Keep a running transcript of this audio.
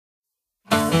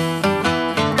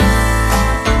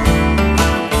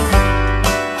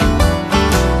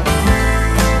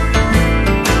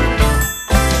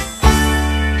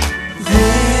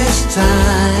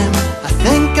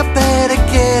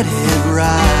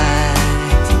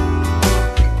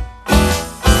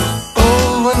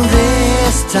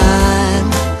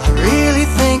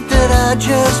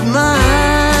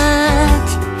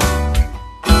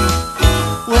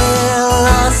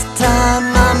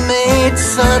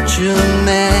such a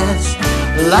mess.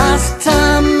 Last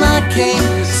time I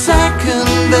came second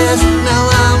best. Now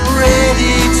I'm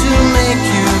ready to make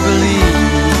you believe.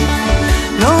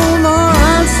 No more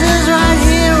answers right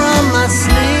here on my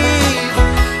sleeve.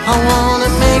 I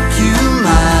wanna make you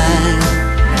mine.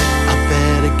 I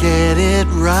better get it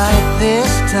right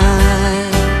this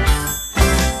time.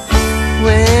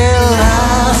 Well,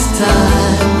 last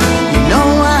time, you know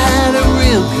I had a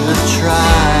real good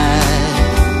try.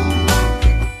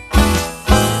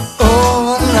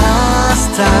 Oh, last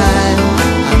time,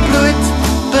 I blew it,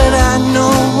 but I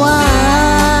know why.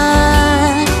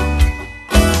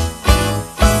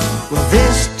 Well,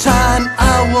 this time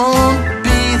I won't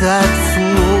be that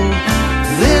fool.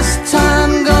 This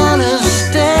time gonna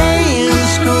stay in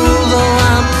school, though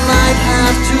I might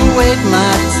have to wait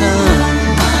my turn.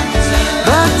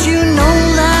 But you know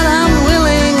that I'm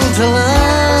willing to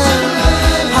learn.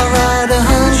 I'll write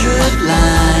 100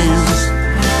 lines.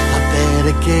 I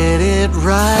better get it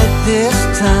right this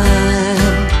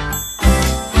time.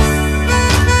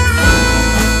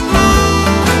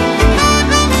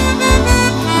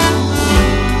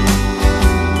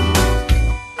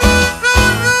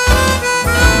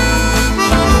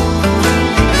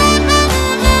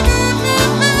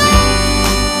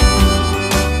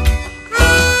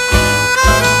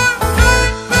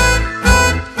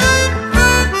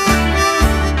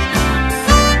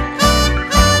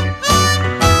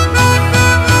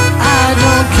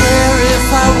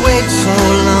 So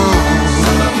long,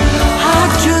 I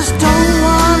just don't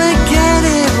wanna get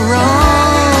it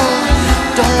wrong.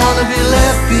 Don't wanna be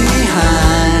left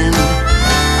behind.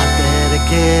 I better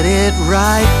get it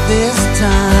right this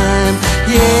time.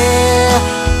 Yeah,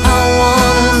 I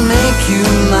wanna make you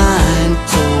mine.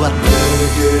 So I better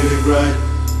get it right.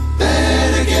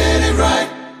 Better get it right.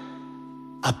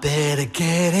 I better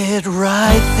get it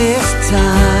right this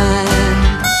time.